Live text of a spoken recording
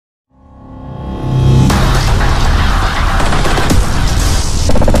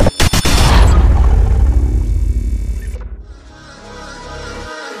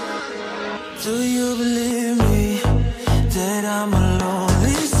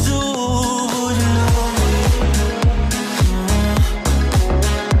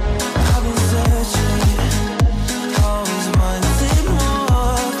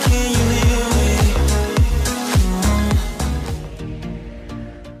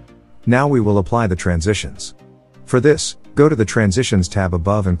Now we will apply the transitions. For this, go to the Transitions tab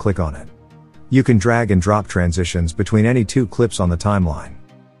above and click on it. You can drag and drop transitions between any two clips on the timeline.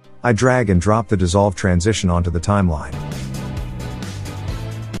 I drag and drop the dissolve transition onto the timeline.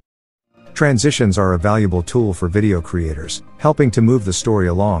 Transitions are a valuable tool for video creators, helping to move the story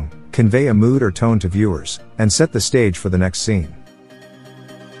along, convey a mood or tone to viewers, and set the stage for the next scene.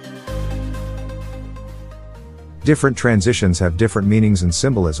 Different transitions have different meanings and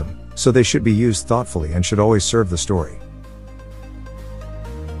symbolism, so they should be used thoughtfully and should always serve the story.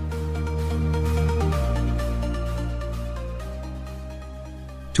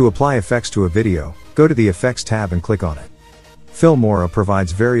 To apply effects to a video, go to the Effects tab and click on it. Filmora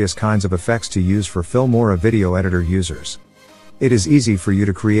provides various kinds of effects to use for Filmora video editor users. It is easy for you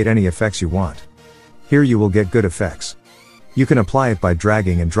to create any effects you want. Here you will get good effects. You can apply it by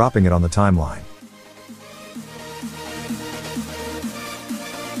dragging and dropping it on the timeline.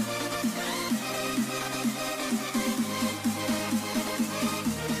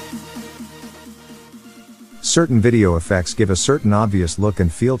 Certain video effects give a certain obvious look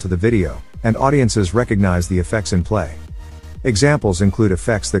and feel to the video, and audiences recognize the effects in play. Examples include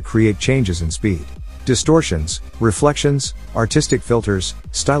effects that create changes in speed, distortions, reflections, artistic filters,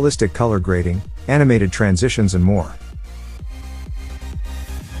 stylistic color grading, animated transitions and more.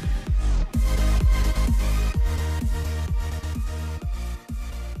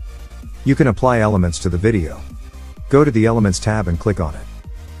 You can apply elements to the video. Go to the Elements tab and click on it.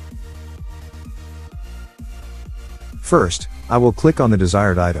 First, I will click on the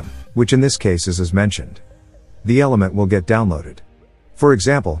desired item, which in this case is as mentioned. The element will get downloaded. For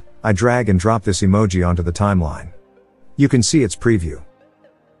example, I drag and drop this emoji onto the timeline. You can see its preview.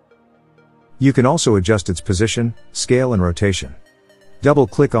 You can also adjust its position, scale and rotation.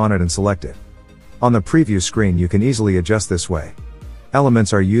 Double-click on it and select it. On the preview screen you can easily adjust this way.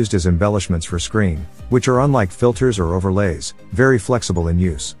 Elements are used as embellishments for screen, which are unlike filters or overlays, very flexible in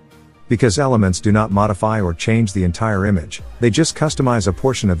use. Because elements do not modify or change the entire image, they just customize a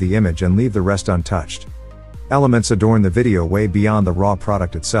portion of the image and leave the rest untouched. Elements adorn the video way beyond the raw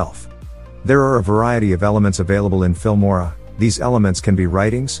product itself. There are a variety of elements available in Filmora. These elements can be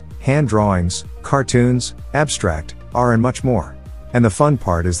writings, hand drawings, cartoons, abstract, art and much more. And the fun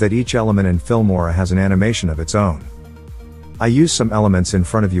part is that each element in Filmora has an animation of its own. I use some elements in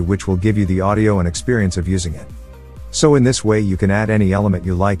front of you which will give you the audio and experience of using it. So in this way you can add any element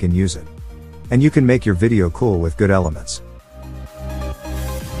you like and use it. And you can make your video cool with good elements.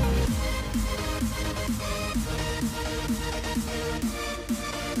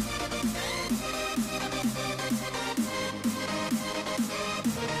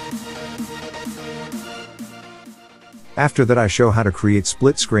 After that I show how to create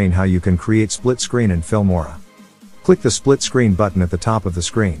split screen, how you can create split screen in Filmora. Click the split screen button at the top of the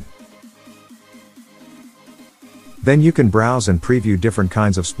screen. Then you can browse and preview different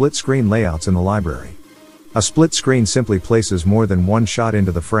kinds of split screen layouts in the library. A split screen simply places more than one shot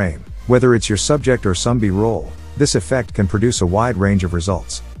into the frame. Whether it's your subject or some B-roll, this effect can produce a wide range of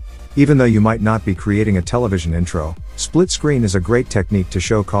results. Even though you might not be creating a television intro, split screen is a great technique to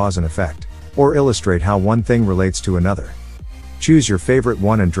show cause and effect, or illustrate how one thing relates to another. Choose your favorite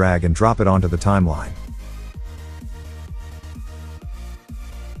one and drag and drop it onto the timeline.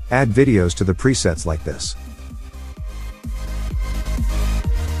 Add videos to the presets like this.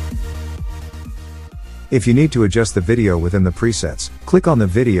 If you need to adjust the video within the presets, click on the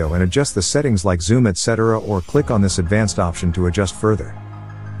video and adjust the settings like zoom etc. or click on this advanced option to adjust further.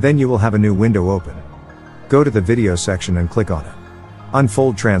 Then you will have a new window open. Go to the video section and click on it.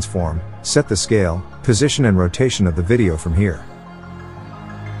 Unfold transform, set the scale, position and rotation of the video from here.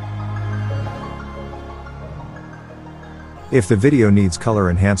 If the video needs color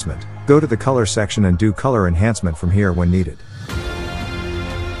enhancement, go to the color section and do color enhancement from here when needed.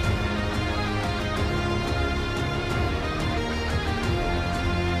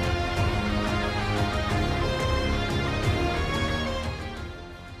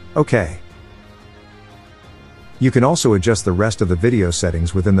 OK. You can also adjust the rest of the video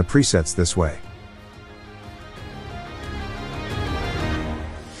settings within the presets this way.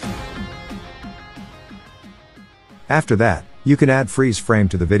 After that, you can add freeze frame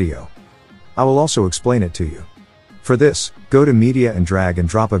to the video. I will also explain it to you. For this, go to Media and drag and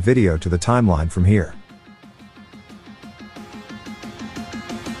drop a video to the timeline from here.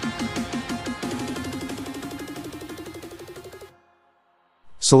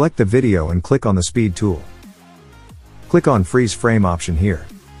 Select the video and click on the speed tool. Click on freeze frame option here.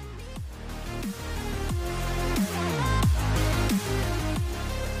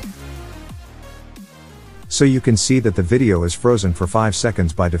 So you can see that the video is frozen for 5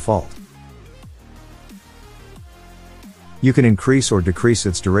 seconds by default. You can increase or decrease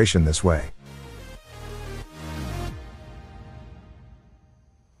its duration this way.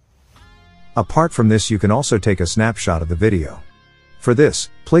 Apart from this, you can also take a snapshot of the video. For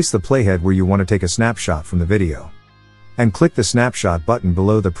this, place the playhead where you want to take a snapshot from the video. And click the snapshot button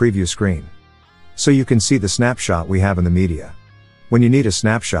below the preview screen. So you can see the snapshot we have in the media. When you need a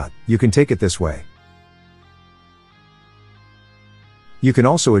snapshot, you can take it this way. You can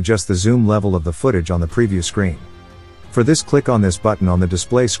also adjust the zoom level of the footage on the preview screen. For this, click on this button on the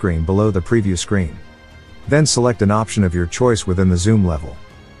display screen below the preview screen. Then select an option of your choice within the zoom level.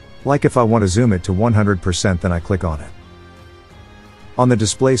 Like if I want to zoom it to 100%, then I click on it. On the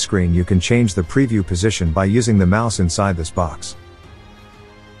display screen, you can change the preview position by using the mouse inside this box.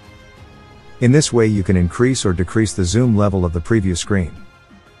 In this way, you can increase or decrease the zoom level of the preview screen.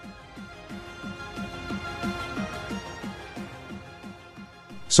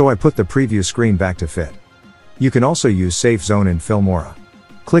 So I put the preview screen back to fit. You can also use Safe Zone in Filmora.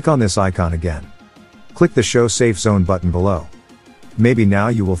 Click on this icon again. Click the Show Safe Zone button below. Maybe now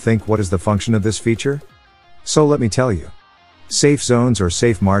you will think, what is the function of this feature? So let me tell you. Safe zones or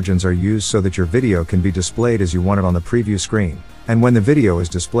safe margins are used so that your video can be displayed as you want it on the preview screen, and when the video is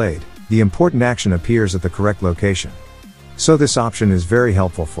displayed, the important action appears at the correct location. So this option is very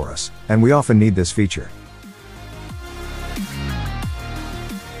helpful for us, and we often need this feature.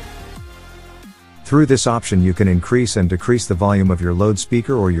 Through this option, you can increase and decrease the volume of your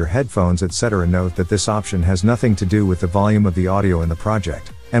loudspeaker or your headphones, etc. Note that this option has nothing to do with the volume of the audio in the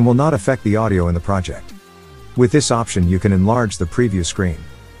project, and will not affect the audio in the project. With this option, you can enlarge the preview screen.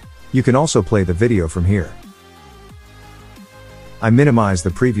 You can also play the video from here. I minimize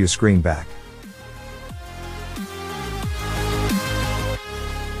the preview screen back.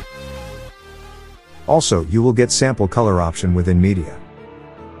 Also, you will get sample color option within media.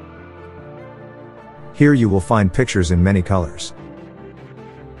 Here you will find pictures in many colors.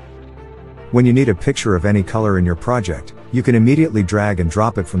 When you need a picture of any color in your project, you can immediately drag and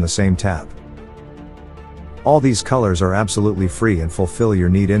drop it from the same tab. All these colors are absolutely free and fulfill your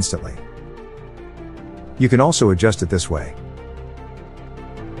need instantly. You can also adjust it this way.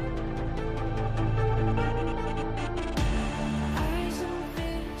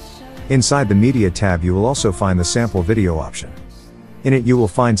 Inside the Media tab, you will also find the Sample Video option. In it you will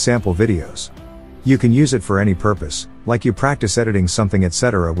find sample videos. You can use it for any purpose, like you practice editing something,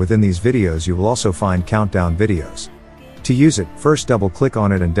 etc. Within these videos you will also find countdown videos. To use it, first double-click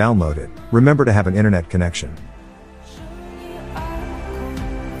on it and download it. Remember to have an internet connection.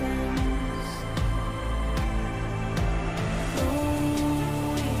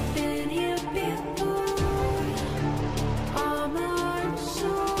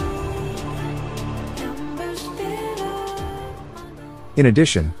 In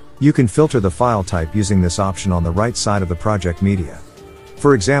addition, you can filter the file type using this option on the right side of the project media.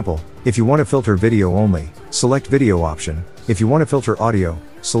 For example, if you want to filter video only, select video option. If you want to filter audio,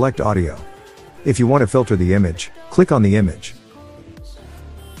 select audio. If you want to filter the image, click on the image.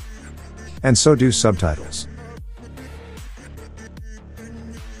 And so do subtitles.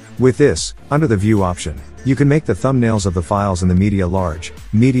 With this, under the view option, you can make the thumbnails of the files in the media large,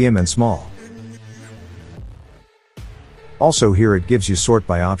 medium and small. Also here it gives you sort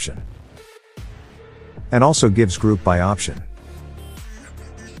by option. And also gives group by option.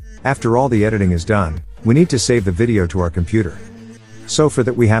 After all the editing is done, we need to save the video to our computer. So for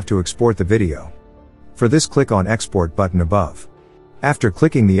that we have to export the video. For this, click on Export button above. After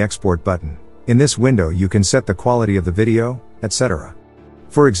clicking the Export button, in this window you can set the quality of the video, etc.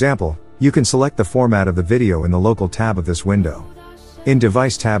 For example, you can select the format of the video in the local tab of this window. In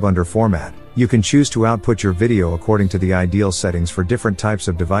Device tab under Format, you can choose to output your video according to the ideal settings for different types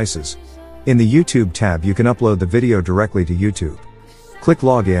of devices. In the YouTube tab you can upload the video directly to YouTube. Click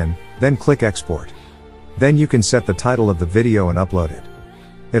Login, then click Export. Then you can set the title of the video and upload it.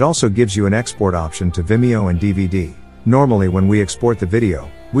 It also gives you an export option to Vimeo and DVD. Normally when we export the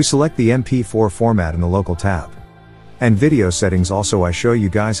video, we select the MP4 format in the local tab. And video settings also, I show you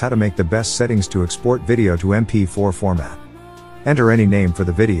guys how to make the best settings to export video to MP4 format. Enter any name for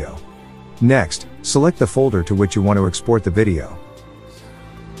the video. Next, select the folder to which you want to export the video.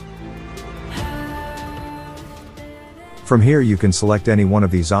 From here you can select any one of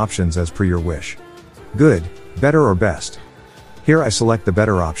these options as per your wish. Good, better or best. Here I select the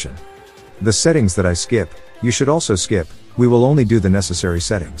better option. The settings that I skip, you should also skip. We will only do the necessary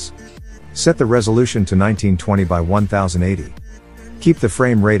settings. Set the resolution to 1920 by 1080. Keep the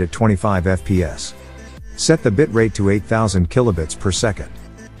frame rate at 25 FPS. Set the bit rate to 8000 kilobits per second.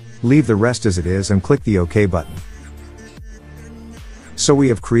 Leave the rest as it is and click the OK button. So we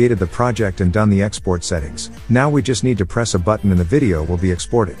have created the project and done the export settings. Now we just need to press a button and the video will be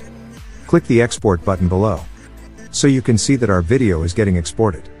exported. Click the export button below. So you can see that our video is getting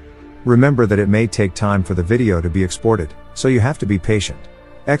exported. Remember that it may take time for the video to be exported, so you have to be patient.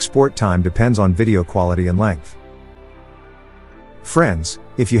 Export time depends on video quality and length. Friends,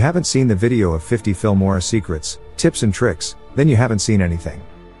 if you haven't seen the video of 50 Filmora secrets, tips and tricks, then you haven't seen anything.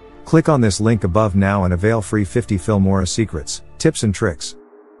 Click on this link above now and avail free 50 Filmora secrets, tips and tricks.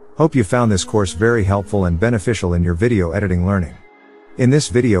 Hope you found this course very helpful and beneficial in your video editing learning. In this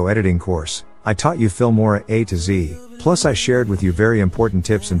video editing course, I taught you Filmora A to Z, plus I shared with you very important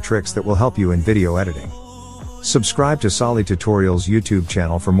tips and tricks that will help you in video editing. Subscribe to Solly Tutorials YouTube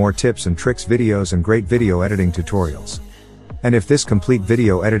channel for more tips and tricks videos and great video editing tutorials. And if this complete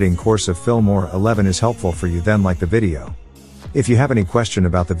video editing course of Filmora 11 is helpful for you, then like the video. If you have any question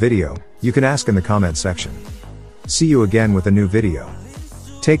about the video, you can ask in the comment section. See you again with a new video.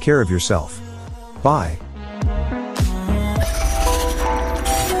 Take care of yourself. Bye.